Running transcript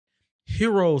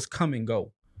heroes come and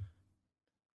go.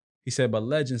 He said, but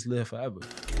legends live forever.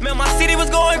 Man, my city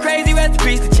was going crazy, rest in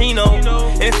peace to Chino.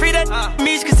 And free that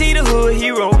Meech can see the hood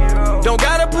hero. Don't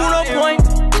gotta prove no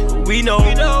point, we know.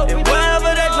 And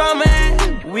wherever that drama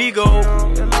at, we go.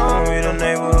 We the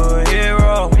neighborhood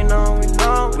hero.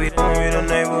 We the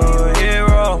neighborhood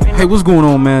hero. Hey, what's going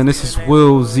on, man? This is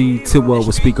Will Z Tidwell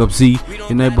with Speak Up Z,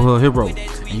 your neighborhood hero.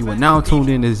 And you are now tuned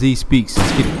in to Z Speaks.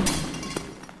 Let's get it.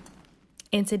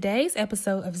 In today's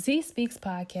episode of Z Speaks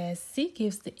podcast, Z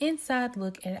gives the inside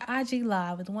look at IG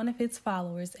Live with one of its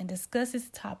followers and discusses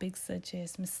topics such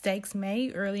as mistakes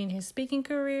made early in his speaking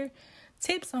career,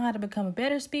 tips on how to become a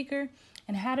better speaker,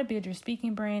 and how to build your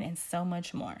speaking brand, and so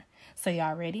much more. So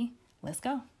y'all ready? Let's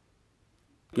go.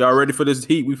 Y'all ready for this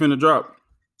heat we finna drop?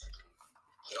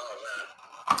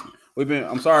 Oh, man.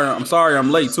 I'm sorry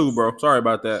I'm late too, bro. Sorry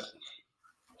about that.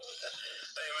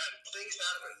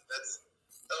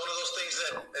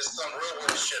 Some real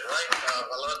world shit, right?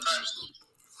 A lot of times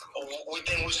we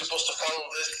think we're supposed to follow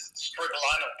this strict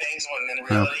line of things when in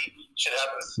reality shit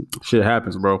happens. Shit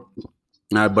happens, bro.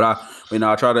 But I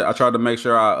try to make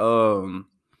sure I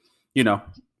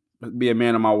be a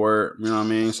man of my word. You know what I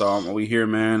mean? So we here,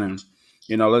 man, and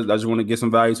I just want to get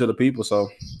some value to the people. So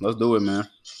let's do it, man.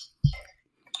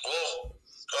 Well,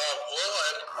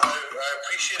 I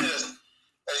appreciate it.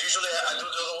 As usually, I do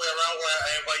it the other way around where I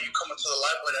invite you coming to the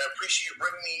live, but I appreciate you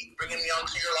bringing me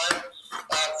onto your live.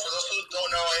 For those who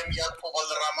don't know, I am Jacoppo,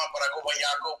 but I go by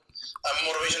Jaco. I'm a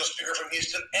motivational speaker from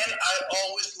Houston, and I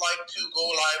always like to go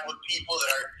live with people that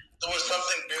are doing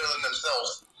something bigger than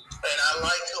themselves. And I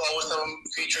like to always have them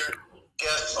feature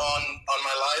guests on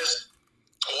my lives.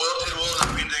 Will Tidwell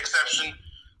has been the exception,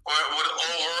 with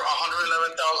over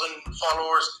 111,000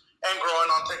 followers and growing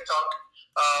on TikTok.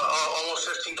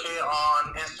 Almost 15K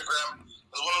on Instagram.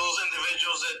 Was one of those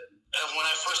individuals that when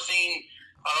I first seen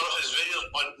a lot of his videos,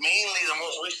 but mainly the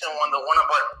most recent one, the one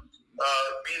about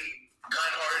being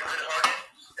kind-hearted, good-hearted,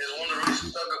 is one that really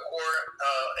stuck a core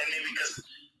in me because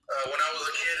when I was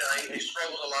a kid, I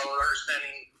struggled a lot with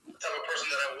understanding the type of person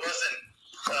that I was. And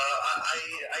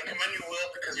I commend you, Will,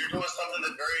 because you're doing something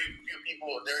that very few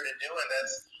people dare to do, and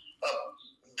that's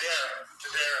dare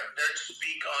to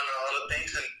speak on a lot of things,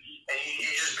 and you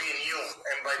just being you.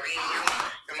 And by being you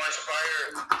might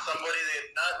inspire somebody that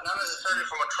not necessarily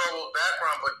from a troubled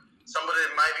background, but somebody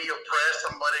that might be oppressed,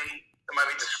 somebody that might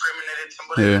be discriminated,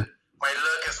 somebody that might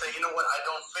look and say, you know what, I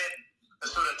don't fit the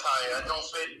suit and tie, I don't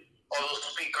fit all those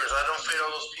speakers, I don't fit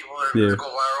all those people that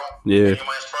go viral, and you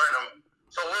might inspire them.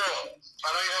 So, Will, I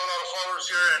know you have a lot of followers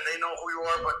here, and they know who you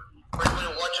are, but for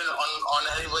anybody watching on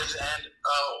anybody's end,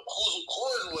 who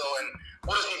is Will, and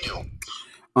what does he do?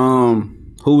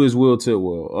 Who is Will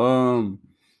Tidwell?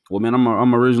 Well, man,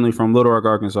 I'm originally from Little Rock,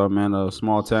 Arkansas, man, a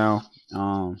small town.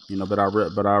 But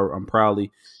I'm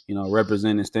proudly,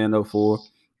 represent and stand up for.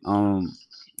 And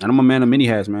I'm a man of many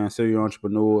hats, man, serial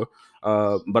entrepreneur.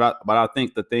 But I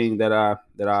think the thing that I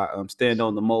stand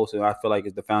on the most, and I feel like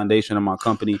is the foundation of my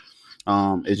company,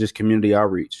 is just community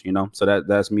outreach. So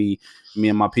that's me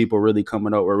and my people really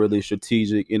coming up with really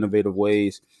strategic, innovative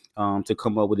ways to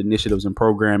come up with initiatives and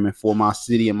programming for my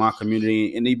city and my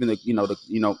community, and even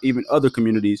even other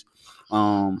communities,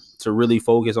 to really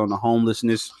focus on the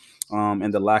homelessness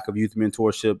and the lack of youth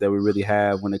mentorship that we really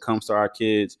have when it comes to our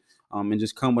kids, and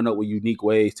just coming up with unique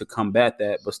ways to combat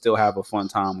that, but still have a fun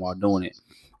time while doing it.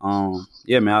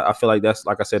 Man, I feel like that's,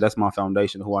 like I said, that's my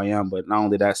foundation, who I am. But not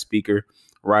only that, speaker,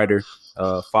 writer,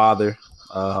 father,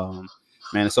 man,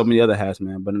 and so many other hats,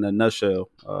 man. But in a nutshell,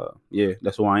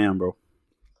 that's who I am, bro.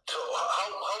 So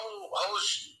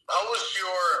how was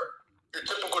your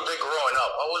typical day growing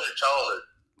up? How was your childhood?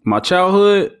 My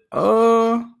childhood,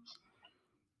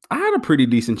 I had a pretty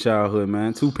decent childhood,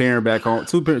 man. Two parent background.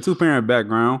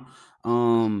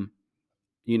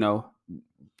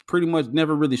 Pretty much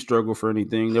never really struggled for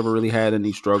anything. Never really had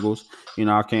any struggles. I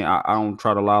don't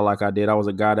try to lie like I did. I was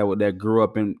a guy that grew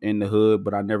up in the hood,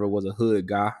 but I never was a hood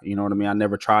guy. You know what I mean? I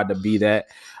never tried to be that.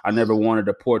 I never wanted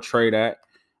to portray that.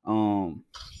 I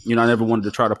never wanted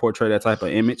to try to portray that type of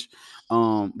image.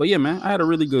 But yeah, man, I had a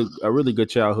really good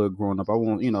childhood growing up. I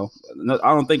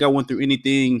don't think I went through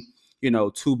anything,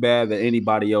 too bad that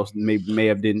anybody else may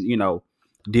have didn't,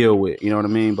 deal with. You know what I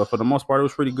mean? But for the most part, it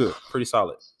was pretty good, pretty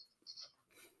solid.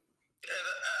 Yeah,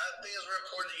 I think it's very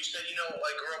important that you said, I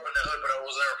grew up in the hood, but I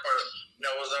was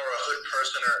never was never a hood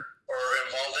person or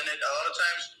involved in it. A lot of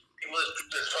times, people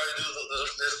that try to do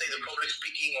the public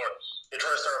speaking, or they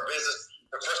try to start a business,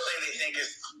 the first thing they think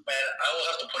is, man, I will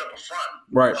have to put up a front.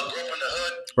 Right. I grew up in the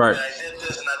hood, right, and I did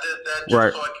this and I did that just right,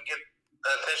 so I can get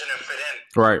attention and fit in.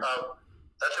 Right.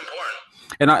 That's important.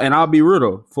 And I'll be real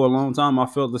though. For a long time, I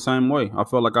felt the same way. I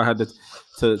felt like I had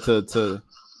to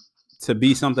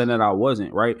be something that I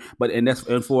wasn't, right?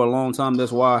 And for a long time,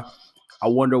 that's why I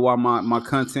wonder why my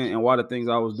content and why the things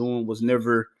I was doing was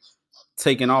never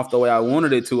taken off the way I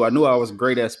wanted it to. I knew I was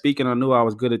great at speaking. I knew I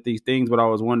was good at these things, but I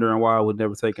was wondering why I was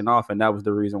never taken off, and that was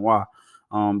the reason why.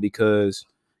 Because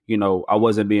I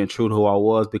wasn't being true to who I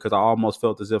was, because I almost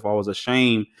felt as if I was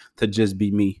ashamed to just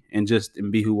be me and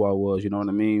be who I was. You know what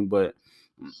I mean? But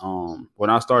when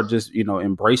I started just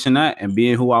embracing that and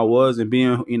being who I was and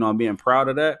being proud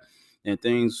of that, and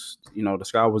things, the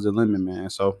sky was the limit, man.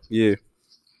 So yeah.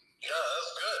 Yeah,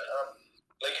 that's good.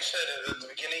 Like you said, at the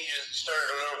beginning, you started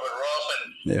a little bit rough, and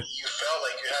you felt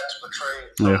like you had to portray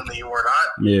something that you were not.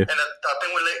 Yeah. And I think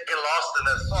we get lost in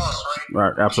that sauce, right?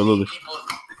 Right, absolutely.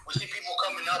 We see people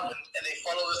coming up, and they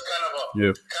follow this kind of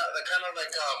kind of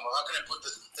like, how can I put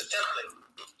this, the template,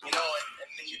 and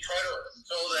then you try to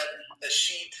fill the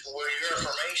sheet where your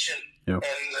information, and a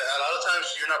lot of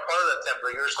times you're not part of that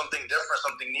template. You're something different,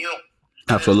 something new.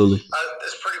 Absolutely.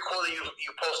 It's pretty cool that you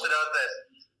posted out that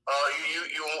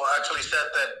you actually said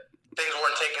that things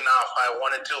weren't taking off. I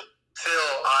wanted to till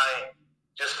I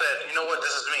just said, you know what,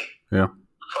 this is me. Yeah.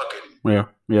 Fuck it.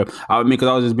 Yeah. I mean, because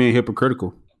I was just being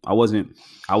hypocritical. I wasn't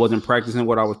practicing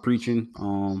what I was preaching.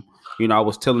 I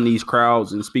was telling these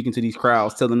crowds and speaking to these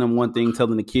crowds, telling them one thing,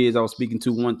 telling the kids I was speaking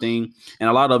to one thing, and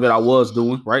a lot of it I was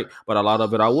doing, right? But a lot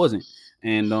of it I wasn't.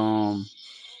 And I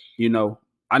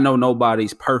know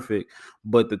nobody's perfect,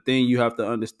 but the thing you have to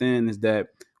understand is that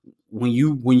when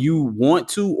you want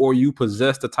to, or you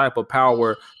possess the type of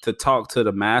power to talk to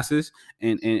the masses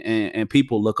and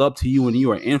people look up to you and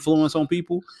you are influence on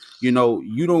people, you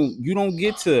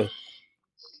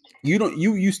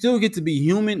still get to be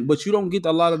human, but you don't get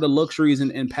a lot of the luxuries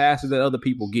and passes that other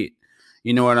people get.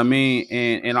 You know what I mean?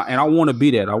 And I want to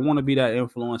be that. I want to be that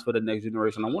influence for the next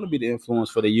generation. I want to be the influence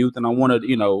for the youth, and I want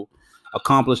to,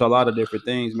 accomplish a lot of different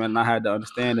things, man. And I had to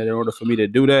understand that in order for me to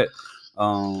do that,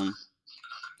 I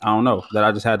don't know, that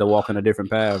I just had to walk in a different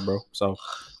path, bro. So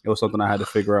it was something I had to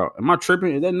figure out. Am I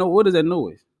tripping? Is that what is that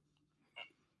noise?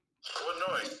 What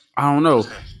noise? I don't know. Does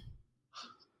it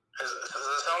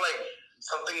sound like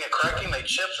something cracking, like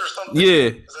chips or something? Yeah.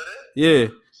 Is that it? Yeah.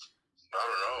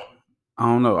 I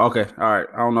don't know. Okay. All right.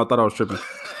 I don't know. I thought I was tripping. I can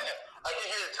hear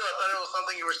it too. I thought it was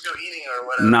something you were still eating or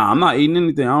whatever. Nah, I'm not eating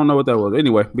anything. I don't know what that was.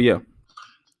 Anyway, but yeah.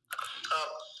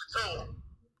 So,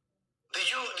 did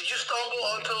you stumble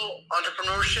onto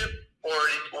entrepreneurship, or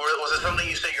was it something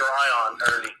you set your eye on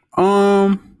early?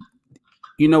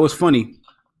 It's funny.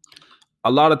 A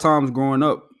lot of times growing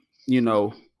up,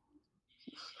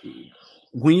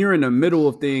 when you're in the middle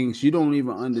of things, you don't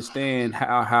even understand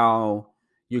how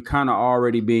you're kind of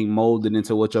already being molded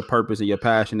into what your purpose and your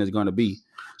passion is going to be.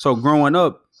 So growing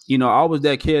up, I was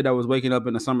that kid that was waking up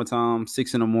in the summertime,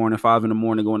 6 a.m, 5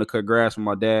 a.m, going to cut grass with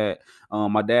my dad.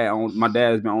 My dad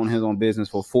has been owning his own business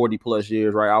for 40 plus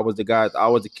years, right? I was the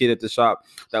kid at the shop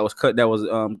that was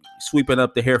sweeping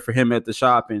up the hair for him at the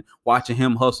shop and watching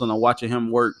him hustle and watching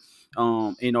him work.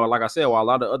 Like I said, while a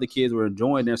lot of other kids were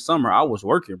enjoying their summer, I was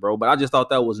working, bro. But I just thought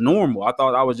that was normal. I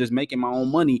thought I was just making my own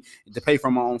money to pay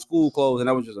for my own school clothes, and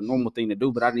that was just a normal thing to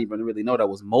do. But I didn't even really know that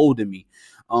was molding me.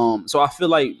 So I feel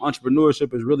like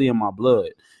entrepreneurship is really in my blood,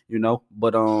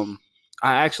 But I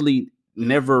actually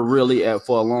never really,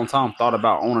 for a long time, thought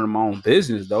about owning my own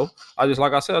business, though.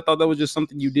 Like I said, I thought that was just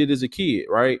something you did as a kid,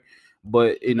 right?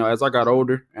 But as I got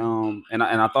older, and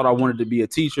I thought I wanted to be a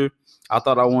teacher. I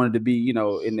thought I wanted to be,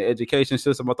 in the education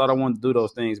system. I thought I wanted to do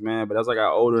those things, man. But as I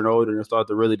got older and older and started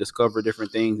to really discover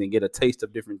different things and get a taste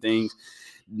of different things,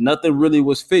 nothing really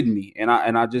was fitting me. And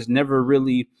I just never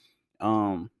really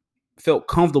felt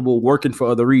comfortable working for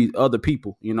other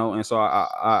people, And so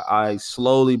I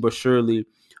slowly but surely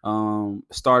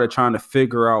started trying to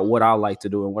figure out what I like to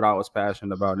do and what I was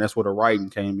passionate about. And that's where the writing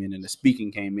came in and the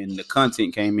speaking came in and the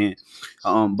content came in.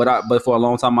 But for a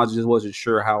long time, I just wasn't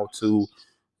sure how to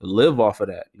live off of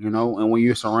that, and when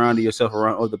you're surrounding yourself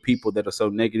around other people that are so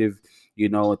negative,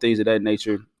 and things of that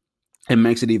nature, it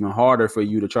makes it even harder for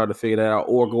you to try to figure that out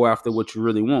or go after what you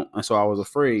really want. And so I was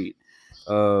afraid,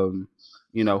 but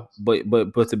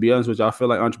to be honest with you, I feel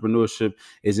like entrepreneurship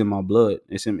is in my blood.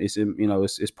 It's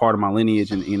part of my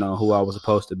lineage and, who I was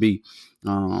supposed to be.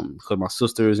 Because my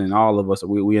sisters and all of us,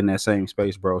 we in that same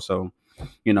space, bro. So,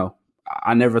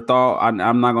 I never thought,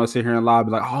 I'm not going to sit here and lie,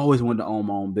 but I always wanted to own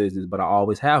my own business, but I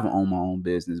always have owned my own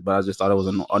business, but I just thought it was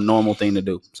a normal thing to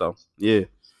do. So, yeah.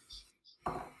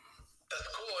 That's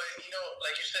cool.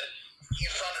 Like you said, you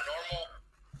found it normal.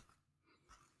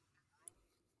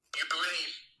 You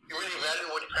really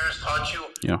value what your parents taught you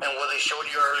and what they showed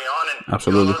you early on. And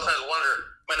absolutely. A lot of times I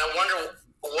wonder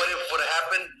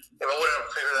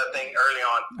early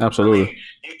on. Absolutely.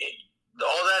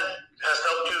 All that has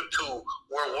helped you to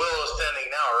where Will is standing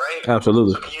now, right?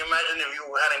 Absolutely. So can you imagine if you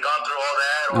hadn't gone through all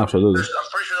that? Or Absolutely. I'm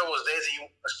pretty sure there was days that you,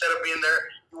 instead of being there,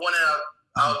 you wanted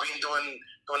out being doing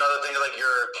other things like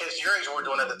your kids your age were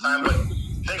doing at the time. But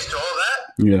thanks to all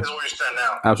that, is where you stand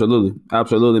now.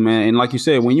 Absolutely, man. And like you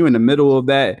said, when you're in the middle of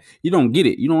that, you don't get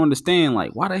it. You don't understand,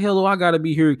 like, why the hell do I gotta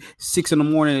be here 6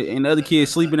 a.m. and the other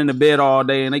kids sleeping in the bed all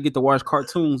day, and they get to watch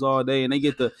cartoons all day, and they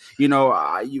get to,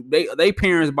 they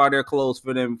parents buy their clothes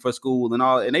for them for school and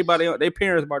all, and they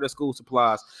parents buy their school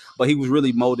supplies. But he was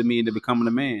really molding me into becoming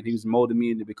a man. He was molding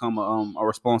me into become a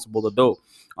responsible adult.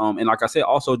 And like I said,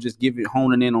 also just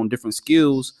honing in on different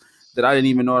skills that I didn't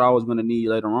even know that I was going to need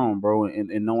later on, bro, and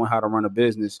knowing how to run a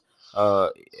business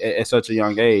at such a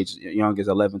young age, young as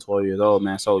 11, 12 years old,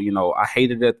 man. So, I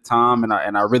hated it at the time, and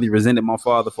I really resented my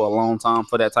father for a long time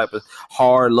for that type of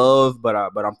hard love, but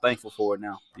I'm thankful for it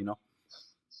now, So, learning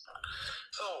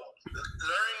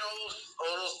all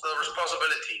those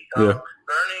responsibility, learning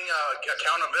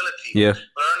accountability,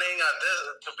 learning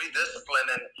to be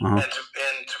disciplined and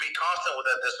to be constant with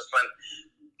that discipline.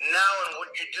 Now, in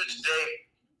what you do today,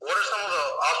 what are some of the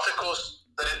obstacles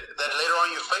that later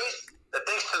on you faced that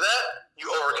thanks to that you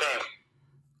overcame?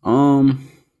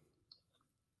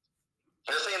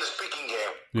 Let's say in the speaking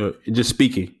game. Yeah, just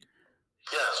speaking.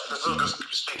 Yes, let's look at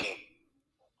speaking.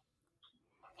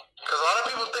 Because a lot of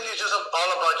people think it's just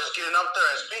all about just getting up there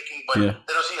and speaking, but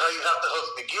they don't see how you have to hook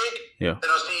the gig. Yeah. They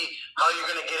don't see how you're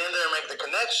going to get in there and make the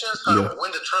connections, how to win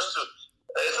the trust.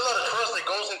 It's a lot of trust that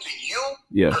goes into you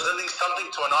presenting something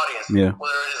to an audience,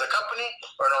 whether it is a company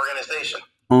or an organization.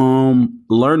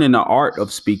 Learning the art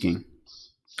of speaking.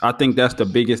 I think that's the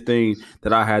biggest thing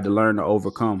that I had to learn to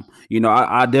overcome.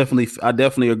 I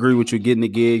definitely agree with you. Getting the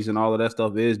gigs and all of that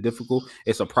stuff is difficult.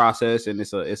 It's a process, and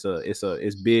it's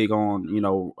big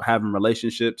on having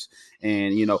relationships,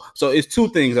 and so it's two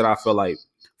things that I feel like.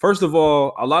 First of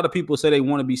all, a lot of people say they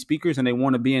want to be speakers and they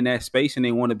want to be in that space and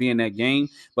they want to be in that game,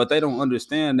 but they don't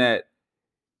understand that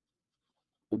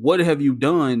what have you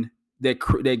done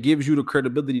that gives you the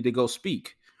credibility to go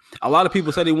speak. A lot of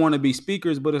people say they want to be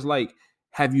speakers, but it's like,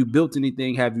 have you built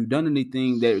anything? Have you done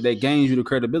anything that gains you the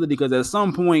credibility? Because at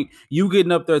some point, you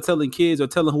getting up there telling kids or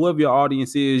telling whoever your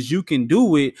audience is, you can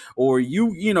do it, or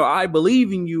I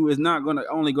believe in you is not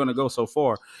only gonna go so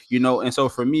far, And so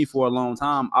for me, for a long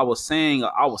time, I was saying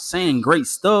great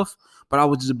stuff, but I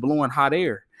was just blowing hot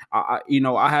air. I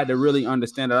had to really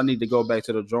understand that I need to go back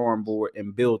to the drawing board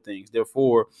and build things.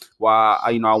 Therefore, why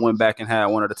I went back and had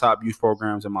one of the top youth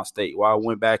programs in my state. Why I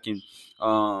went back and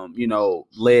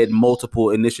led multiple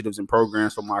initiatives and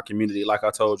programs for my community. Like I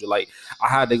told you, like I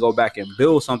had to go back and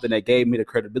build something that gave me the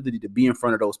credibility to be in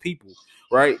front of those people,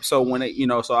 right? So when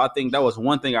so I think that was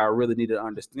one thing I really needed to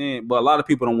understand. But a lot of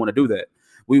people don't want to do that.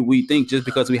 We think just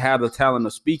because we have the talent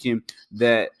of speaking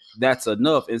that's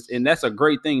enough, and that's a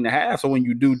great thing to have. So when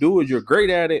you do it, you're great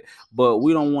at it. But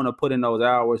we don't want to put in those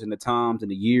hours and the times and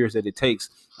the years that it takes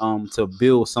to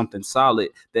build something solid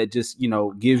that just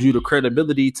gives you the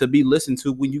credibility to be listened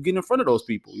to when you get in front of those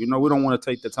people. We don't want to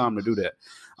take the time to do that.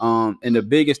 And the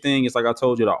biggest thing is, like I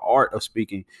told you, the art of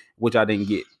speaking, which I didn't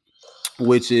get,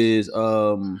 which is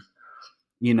I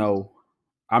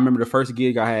remember the first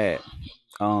gig I had.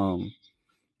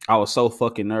 I was so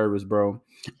fucking nervous, bro.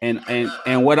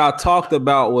 And what I talked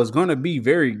about was gonna be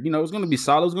very, it was gonna be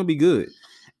solid, it was gonna be good.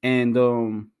 And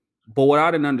but what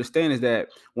I didn't understand is that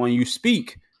when you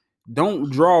speak,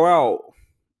 don't draw out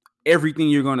everything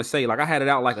you're gonna say. Like I had it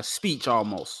out like a speech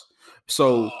almost.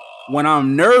 So when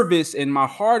I'm nervous and my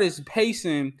heart is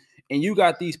pacing and you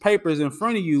got these papers in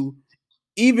front of you,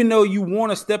 even though you want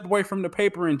to step away from the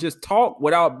paper and just talk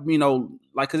without,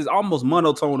 because it's almost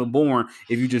monotone and boring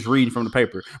if you just read from the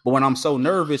paper. But when I'm so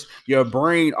nervous, your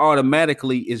brain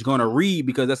automatically is going to read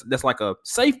because that's like a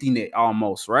safety net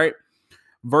almost, right?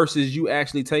 Versus you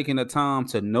actually taking the time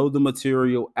to know the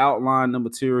material, outline the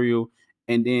material,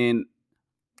 and then,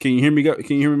 can you hear me?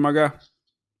 Can you hear me, my guy?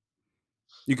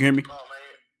 You can hear me?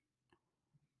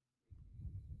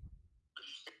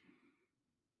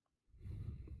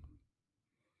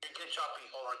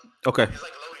 Okay. It's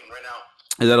like loading right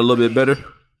now. Is that a little bit better? You're like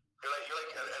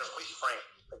at a freeze frame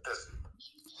like this.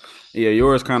 Yeah,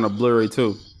 yours kind of blurry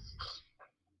too.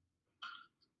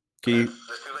 Can you? I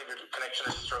feel like your connection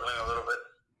is struggling a little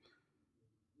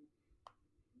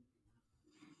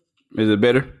bit. Is it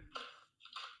better? Yeah.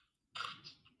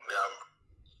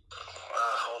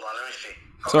 Hold on, let me see.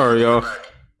 Sorry, y'all.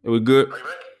 Back. Are we good? Are you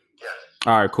back?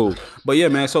 All right, cool. But yeah,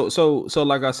 man. So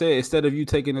like I said, instead of you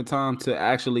taking the time to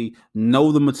actually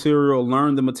know the material,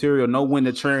 learn the material, know when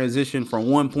to transition from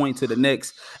one point to the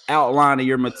next, outlining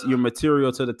your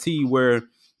material to the T, where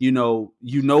you know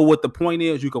what the point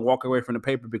is, you can walk away from the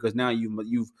paper because now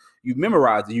you've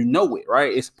memorized it, you know it,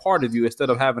 right? It's part of you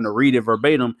instead of having to read it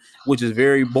verbatim, which is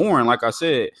very boring. Like I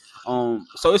said, so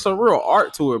it's a real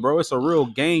art to it, bro. It's a real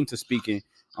game to speaking.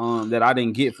 That I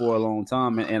didn't get for a long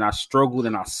time, and I struggled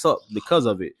and I sucked because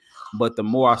of it. But the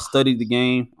more I studied the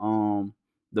game,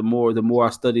 the more I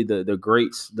studied the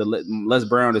greats. Les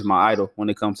Brown is my idol when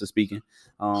it comes to speaking.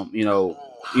 You know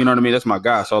what I mean. That's my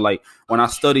guy. So like when I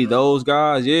study those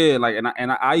guys, yeah, like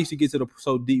I used to get to the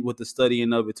so deep with the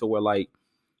studying of it to where like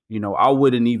I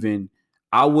wouldn't even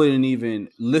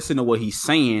listen to what he's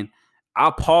saying.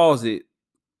 I pause it,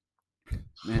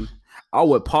 man. I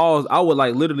would pause. I would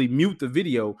like literally mute the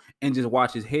video and just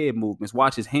watch his head movements,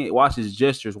 watch his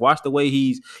gestures, watch the way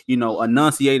he's,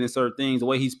 enunciating certain things, the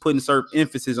way he's putting certain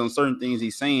emphasis on certain things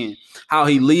he's saying, how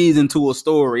he leads into a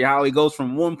story, how he goes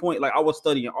from one point. Like I was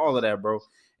studying all of that, bro.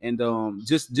 And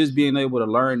just being able to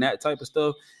learn that type of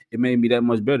stuff, it made me that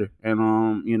much better. And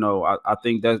I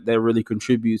think that really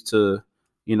contributes to,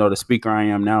 the speaker I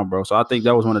am now, bro. So I think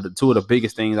that was two of the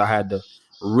biggest things I had to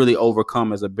really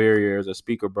overcome as a barrier as a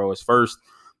speaker, bro. Is first,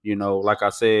 like I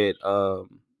said,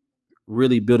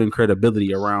 really building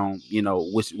credibility around,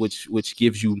 which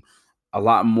gives you a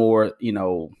lot more,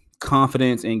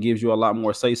 confidence and gives you a lot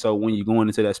more say so when you're going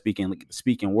into that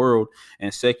speaking world.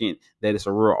 And second, that it's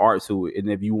a real art to it. And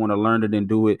if you want to learn it and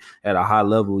do it at a high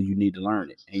level, you need to learn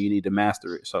it and you need to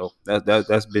master it. So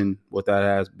that's been what that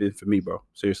has been for me, bro.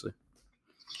 Seriously.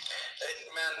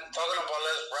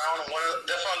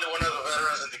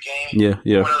 Yeah.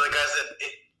 One of the guys that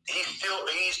he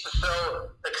used to sell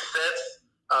the cassettes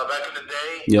back in the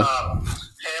day. Yeah.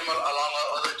 Him along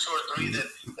with other two or three that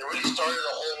really started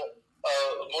the whole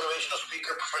motivational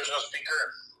speaker, professional speaker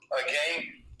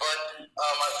game. But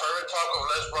my favorite talk of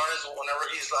Les Brown is whenever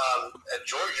he's at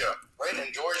Georgia, right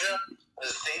in Georgia, in the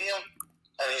stadium,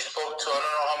 and he spoke to I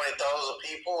don't know how many thousands of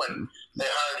people, and they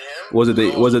hired him. Was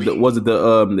it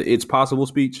the It's Possible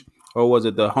speech, or was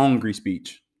it the Hungry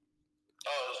speech?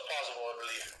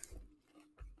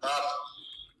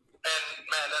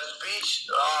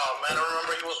 I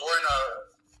remember he was wearing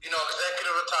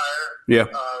executive attire. Yeah.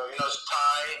 His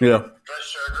tie. Yeah. Dress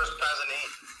shirt, dress pants, and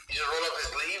he just rolled up his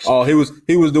sleeves. Oh,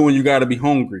 he was doing You Gotta Be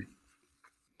Hungry.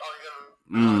 Oh, you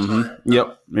gotta. Yep.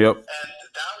 And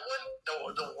that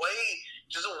one, the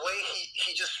way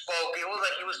he just spoke, it was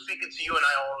like he was speaking to you and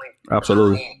I only.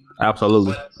 Absolutely. But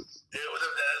the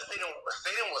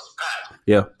stadium was packed.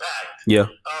 Yeah. Packed. Yeah.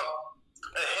 Him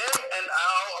and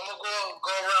I'm gonna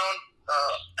go around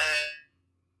and.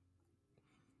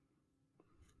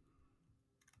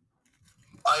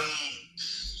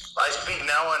 I speak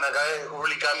now, and a guy who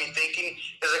really got me thinking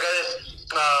is a guy that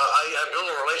I built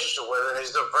a relationship with, and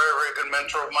he's a very, very good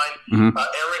mentor of mine. Mm-hmm.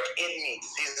 Eric Idmeets.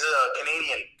 He's a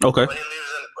Canadian. Okay. But he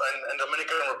lives in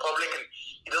Dominican Republic, and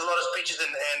he does a lot of speeches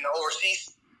in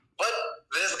overseas. But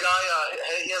this guy,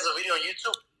 he has a video on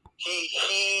YouTube.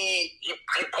 He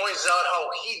points out how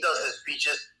he does his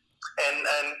speeches, and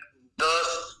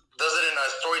does it in a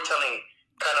storytelling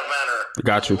kind of manner.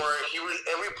 Got you. Where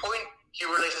every point he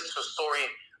relates it to a story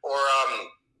or a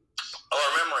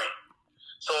memory.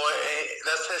 So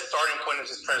that's his starting point of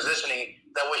his transitioning.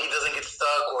 That way he doesn't get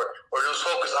stuck or lose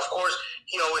focus. Of course,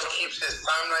 he always keeps his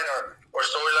timeline or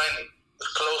storyline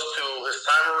close to his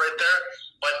timer right there.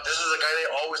 But this is a guy they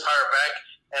always hire back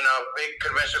in a big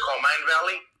convention called Mind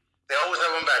Valley. They always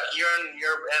have him back year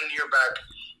back.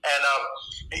 And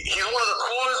he's one of the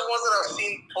coolest ones that I've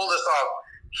seen pull this off.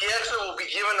 He actually will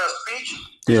be giving a speech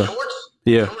in shorts,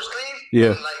 short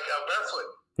sleeve, and like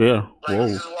barefoot. Yeah. Like Whoa.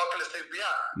 he's just walking the stage.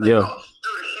 Yeah.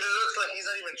 Dude, he looks like he's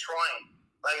not even trying.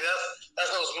 Like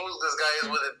that's how smooth this guy is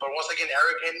with it. But once again,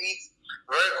 Eric Idmeets,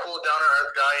 very cool, down to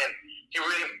earth guy, and he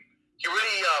really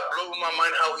blew my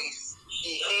mind how he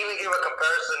even gave a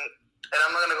comparison. And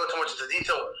I'm not gonna go too much into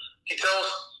detail. He tells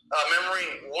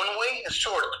memory one way, it's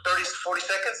short, 30 to 40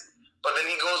 seconds. But then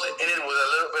he goes in it with a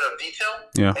little bit of detail,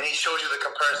 and he shows you the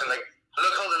comparison. Like,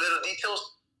 look how the little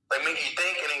details like make you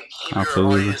think and then keep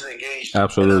your audience engaged.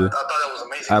 Absolutely. And I thought that was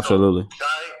amazing. Absolutely. So, guy,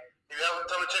 if you haven't,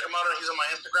 tell me to check him out. He's on my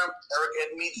Instagram, Eric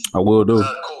Idmeets. I will do.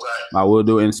 Cool guy. I will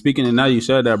do. And speaking, and now you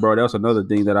said that, bro, that's another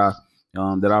thing that I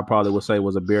probably would say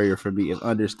was a barrier for me is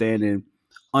understanding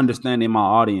my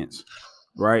audience,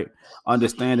 right?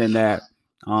 Understanding that.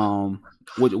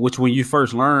 Which when you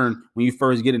first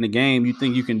get in the game, you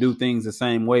think you can do things the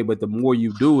same way, but the more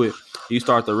you do it, you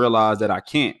start to realize that I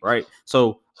can't, right?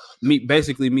 So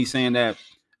me saying that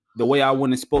the way I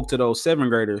went and spoke to those 7th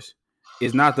graders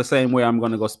is not the same way I'm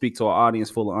going to go speak to an audience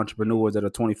full of entrepreneurs that are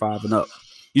 25 and up.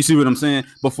 You see what I'm saying?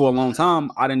 But for a long time,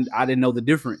 I didn't know the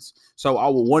difference. So I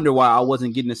would wonder why I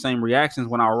wasn't getting the same reactions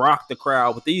when I rock the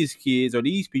crowd with these kids or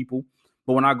these people.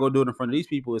 But when I go do it in front of these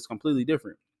people, it's completely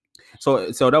different. So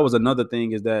that was another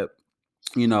thing, is that,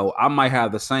 you know, I might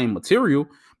have the same material,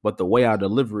 but the way I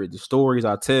deliver it, the stories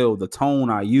I tell, the tone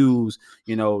I use,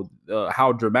 you know,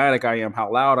 how dramatic I am, how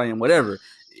loud I am, whatever,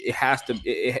 it has to,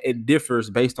 it differs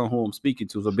based on who I'm speaking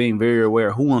to. So being very aware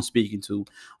of who I'm speaking to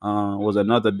was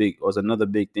another big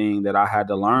thing that I had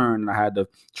to learn. I had to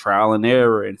trial and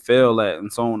error and fail at,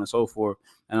 and so on and so forth,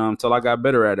 until I got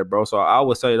better at it, bro. So I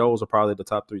would say those are probably the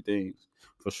top 3 things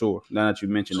for sure. Now that you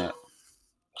mentioned that.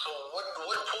 So what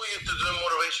pull you to do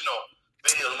motivational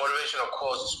videos, motivational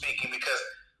quotes, speaking? Because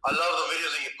I love the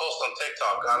videos that you post on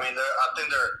TikTok. I mean, I think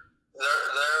they're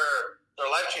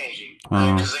life changing,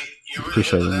 because you really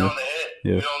hit the nail on the head.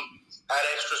 Yeah. You don't add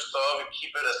extra stuff. You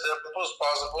keep it as simple as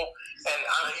possible. And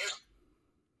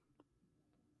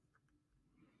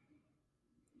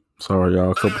sorry, y'all.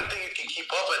 I don't even think you can keep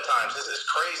up at times. It's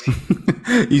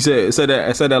crazy. You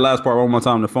said that last part one more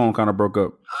time. The phone kind of broke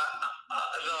up. The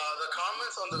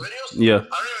comments on the videos. Yeah. I don't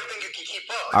even think you can keep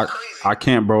up. It's crazy. I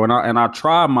can't, bro. And I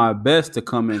try my best to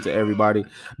come into everybody,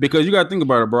 because you got to think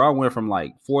about it, bro. I went from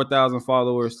like 4,000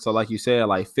 followers to, like you said,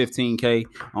 like 15K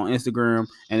on Instagram.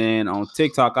 And then on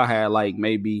TikTok, I had like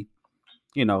maybe,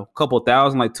 you know, a couple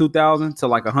thousand, like 2,000 to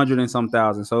like 100 and some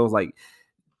thousand. So it was like,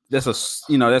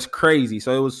 that's crazy.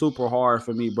 So it was super hard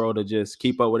for me, bro, to just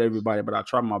keep up with everybody, but I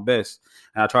try my best.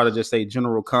 And I try to just say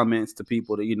general comments to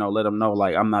people to, you know, let them know,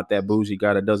 like, I'm not that bougie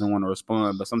guy that doesn't want to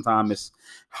respond. But sometimes it's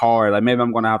hard. Like, maybe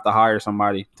I'm going to have to hire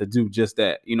somebody to do just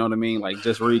that. You know what I mean? Like,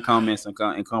 just read comments and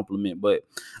compliment. But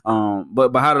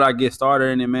how did I get started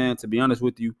in it, man? To be honest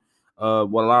with you,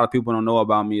 what a lot of people don't know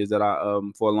about me is that I,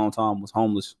 for a long time, was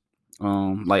homeless.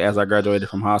 Like, as I graduated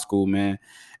from high school, man.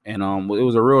 And it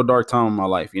was a real dark time in my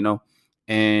life, you know,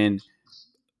 and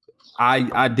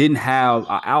I didn't have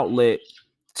an outlet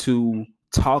to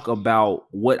talk about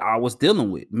what I was dealing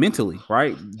with mentally,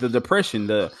 right? The depression,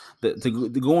 the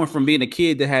going from being a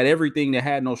kid that had everything, that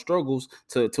had no struggles,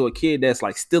 to a kid that's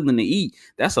like stealing to eat.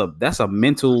 That's a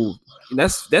mental,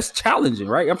 that's challenging,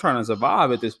 right? I'm trying to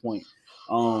survive at this point.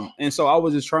 And so I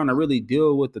was just trying to really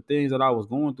deal with the things that I was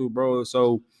going through, bro.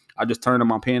 So I just turned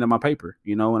my pen to my paper,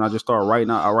 you know, and I just started writing.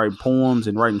 I write poems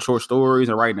and writing short stories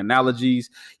and writing analogies,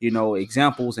 you know,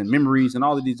 examples and memories and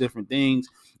all of these different things.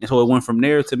 And so it went from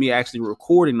there to me actually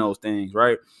recording those things,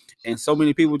 right? And so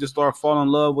many people just start falling in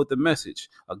love with the message.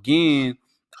 Again,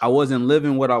 I wasn't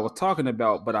living what I was talking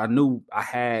about, but I knew I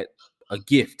had a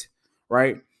gift,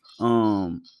 right?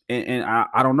 And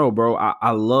I don't know, bro.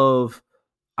 I loved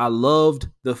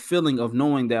the feeling of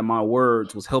knowing that my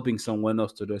words was helping someone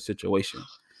else to their situation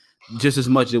just as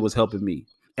much as it was helping me.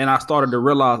 And I started to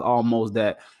realize almost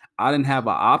that I didn't have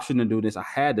an option to do this. I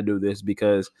had to do this,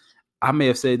 because I may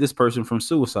have saved this person from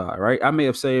suicide, right? I may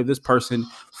have saved this person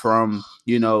from,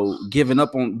 you know, giving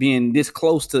up on being this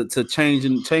close to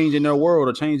changing their world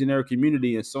or changing their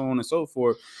community and so on and so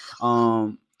forth.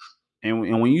 And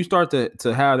when you start to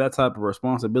have that type of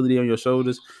responsibility on your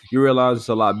shoulders, you realize it's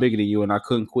a lot bigger than you. And I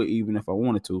couldn't quit even if I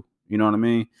wanted to. You know what I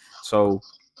mean? So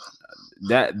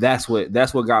that's what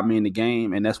got me in the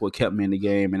game, and that's what kept me in the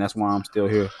game, and that's why I'm still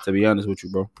here, to be honest with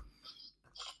you, bro.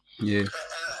 Yeah.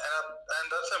 And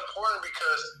that's important,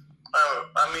 because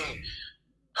I mean,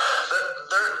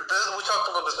 we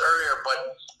talked about this earlier,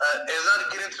 but it's not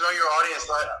getting to know your audience.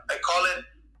 I call it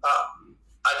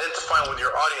identifying with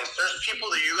your audience. There's people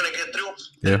that you're gonna get through.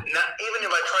 Yeah. Not, even if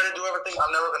I try to do everything,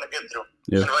 I'm never gonna get through.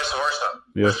 Yeah. And vice versa.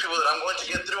 Yeah. There's people that I'm going to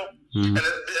get through, and that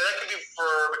could be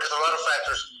because of a lot of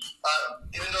factors.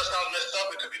 Even though it sounds messed up,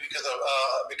 it could be because of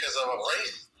a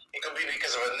race. It could be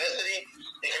because of ethnicity.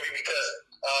 It could be because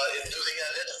do they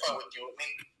identify with you? I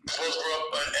mean, folks grew up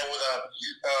with a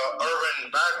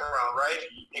urban background, right?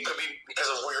 It could be because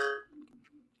of where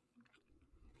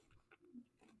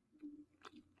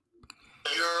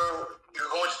you're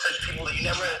going to touch people that you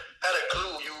never had a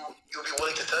clue you'll be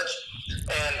willing to touch,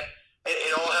 and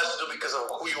it all has to do because of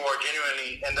who you are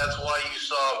genuinely, and that's why you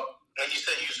saw. And you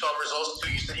said you saw results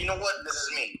too. You said, you know what, this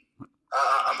is me.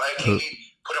 I can't be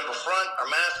put up a front, or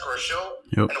mask, or a show.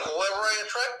 Yep. And whoever I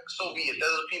attract, so be it.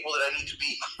 Those are the people that I need to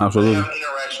be. Absolutely. Have an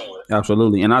interaction with.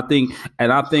 Absolutely. And I think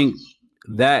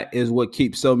that is what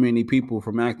keeps so many people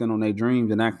from acting on their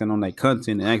dreams and acting on their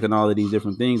content and acting all of these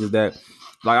different things, is that,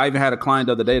 like, I even had a client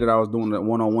the other day that I was doing a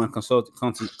one-on-one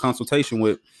consultation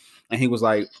with, and he was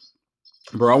like,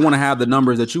 bro, I want to have the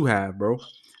numbers that you have, bro.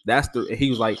 He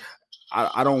was like,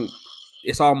 I don't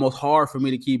it's almost hard for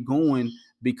me to keep going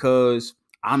because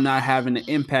I'm not having the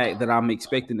impact that I'm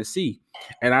expecting to see.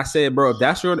 And I said, bro,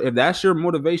 if that's your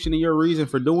motivation and your reason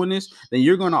for doing this, then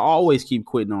you're gonna always keep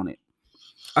quitting on it.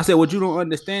 I said, what you don't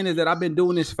understand is that I've been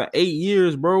doing this for 8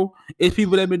 years, bro. It's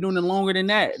people that have been doing it longer than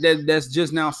that's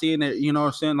just now seeing it, you know what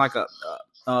I'm saying, like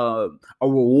a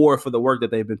reward for the work that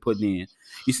they've been putting in.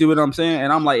 You see what I'm saying?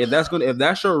 And I'm like, if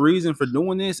that's your reason for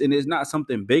doing this and it's not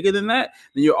something bigger than that,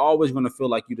 then you're always going to feel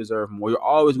like you deserve more. You're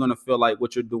always going to feel like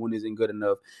what you're doing isn't good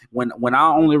enough. When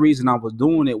our only reason I was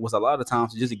doing it was a lot of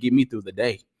times just to get me through the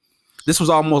day. This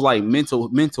was almost like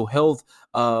mental health.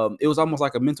 It was almost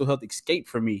like a mental health escape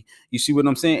for me. You see what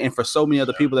I'm saying? And for so many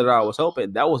other people that I was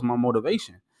helping, that was my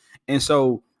motivation. And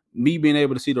so me being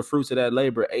able to see the fruits of that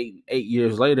labor eight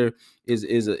years later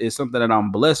is something that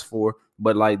I'm blessed for.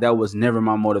 But like that was never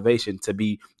my motivation to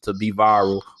be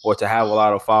viral or to have a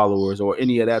lot of followers or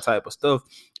any of that type of stuff.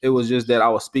 It was just that I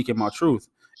was speaking my truth.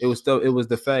 It was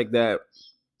the fact that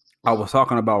I was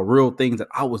talking about real things that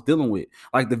I was dealing with.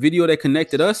 Like the video that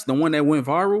connected us, the one that went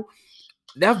viral,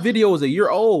 that video was a year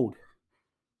old.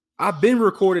 I've been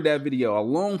recorded that video a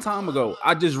long time ago.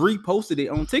 I just reposted it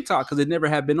on TikTok because it never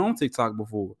had been on TikTok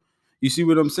before. You see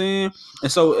what I'm saying?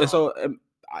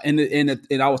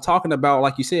 And I was talking about,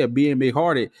 like you said, being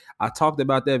big-hearted. I talked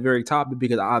about that very topic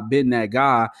because I've been that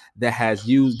guy that has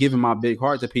given my big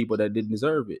heart to people that didn't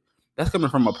deserve it. That's coming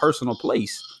from a personal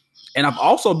place. And I've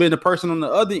also been the person on the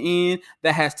other end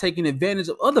that has taken advantage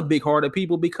of other big-hearted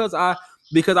people because I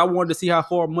wanted to see how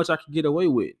much I could get away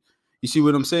with. You see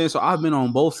what I'm saying? So I've been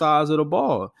on both sides of the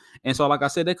ball. And so, like I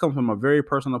said, that comes from a very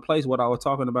personal place, what I was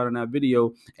talking about in that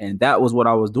video. And that was what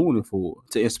I was doing it for,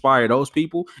 to inspire those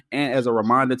people and as a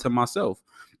reminder to myself.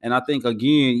 And I think,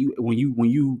 again, when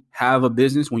you have a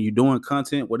business, when you're doing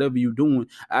content, whatever you're doing,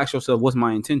 ask yourself, what's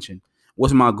my intention?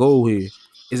 What's my goal here?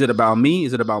 Is it about me?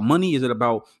 Is it about money? Is it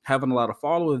about having a lot of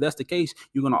followers? If that's the case,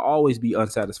 you're going to always be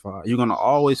unsatisfied. You're going to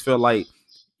always feel like,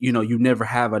 you never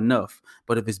have enough.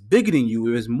 But if it's bigger than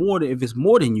you, if it's more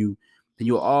than you, then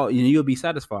you'll be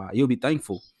satisfied. You'll be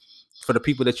thankful for the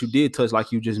people that you did touch,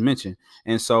 like you just mentioned.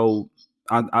 And so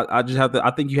I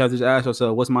think you have to ask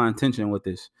yourself, what's my intention with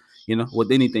this?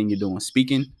 With anything you're doing,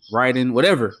 speaking, writing,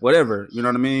 whatever, you know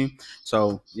what I mean?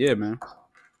 So yeah, man. I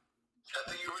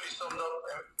think you really summed up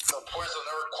the importance of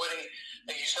never quitting.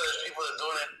 Like you said, there's people that are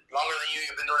doing it longer than you.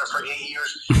 You've been doing it for 8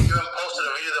 years. You even posted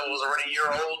a video that was already a year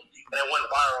old, and it went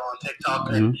viral on TikTok.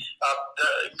 Mm-hmm. And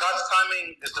God's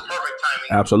timing is the perfect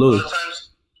timing. Absolutely.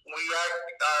 Sometimes we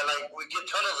act like we get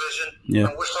tunnel vision,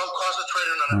 yeah, and we're so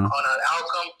concentrated on an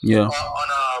outcome, yeah,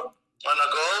 on a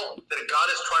goal that God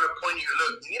is trying to point you.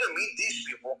 Look, you need to meet these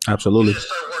people. Absolutely. You need to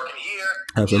start working here.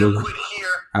 Absolutely. You need to quit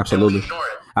here. Absolutely. And we ignore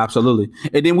it. Absolutely.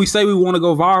 And then we say we want to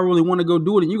go viral, we want to go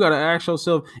do it, and you got to ask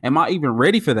yourself, am I even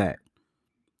ready for that?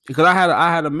 Because I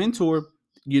had a mentor,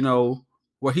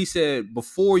 where he said,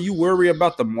 before you worry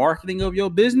about the marketing of your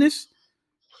business,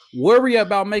 worry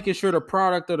about making sure the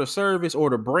product or the service or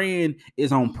the brand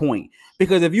is on point.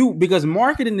 Because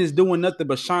marketing is doing nothing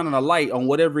but shining a light on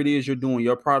whatever it is you're doing,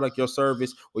 your product, your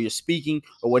service, or your speaking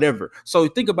or whatever. So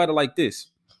think about it like this.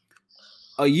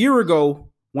 A year ago,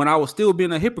 when I was still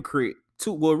being a hypocrite,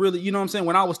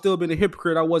 when I was still being a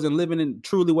hypocrite, I wasn't living in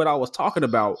truly what I was talking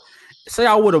about. Say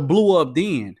I would have blew up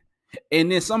then,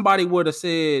 and then somebody would have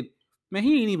said, man,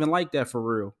 he ain't even like that for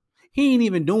real. He ain't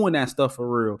even doing that stuff for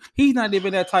real. He's not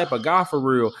even that type of guy for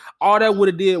real. All that would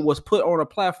have did was put on a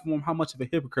platform how much of a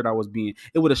hypocrite I was being.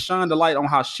 It would have shined the light on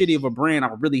how shitty of a brand I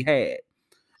really had.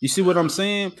 You see what I'm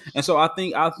saying? And so I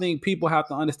think people have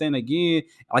to understand, again,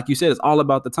 like you said, it's all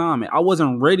about the timing. I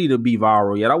wasn't ready to be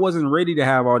viral yet. I wasn't ready to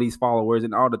have all these followers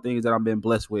and all the things that I've been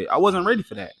blessed with. I wasn't ready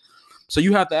for that. So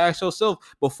you have to ask yourself,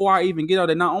 before I even get out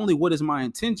there, not only what is my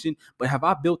intention, but have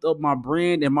I built up my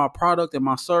brand and my product and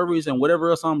my service and whatever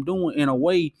else I'm doing in a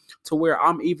way to where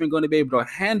I'm even going to be able to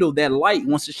handle that light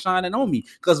once it's shining on me?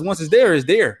 Because once it's there, it's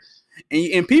there.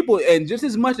 And people, and just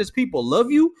as much as people love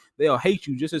you, they'll hate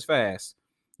you just as fast.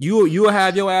 You'll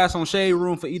have your ass on shade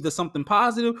room for either something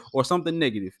positive or something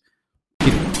negative.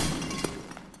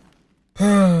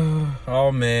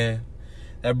 Oh, man.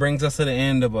 That brings us to the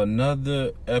end of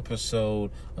another episode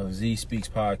of Z Speaks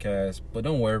Podcast. But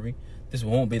don't worry, this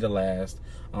won't be the last.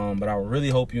 But I really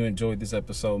hope you enjoyed this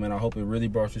episode, man. I hope it really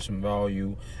brought you some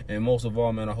value. And most of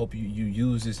all, man, I hope you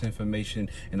use this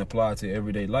information and apply it to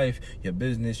everyday life, your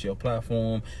business, your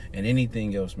platform, and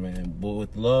anything else, man. But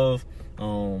with love,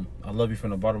 I love you from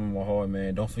the bottom of my heart,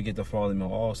 man. Don't forget to follow me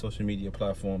on all social media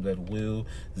platforms at Will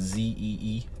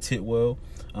Zee Titwell.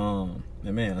 And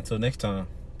man, until next time,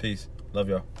 peace. Love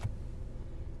y'all.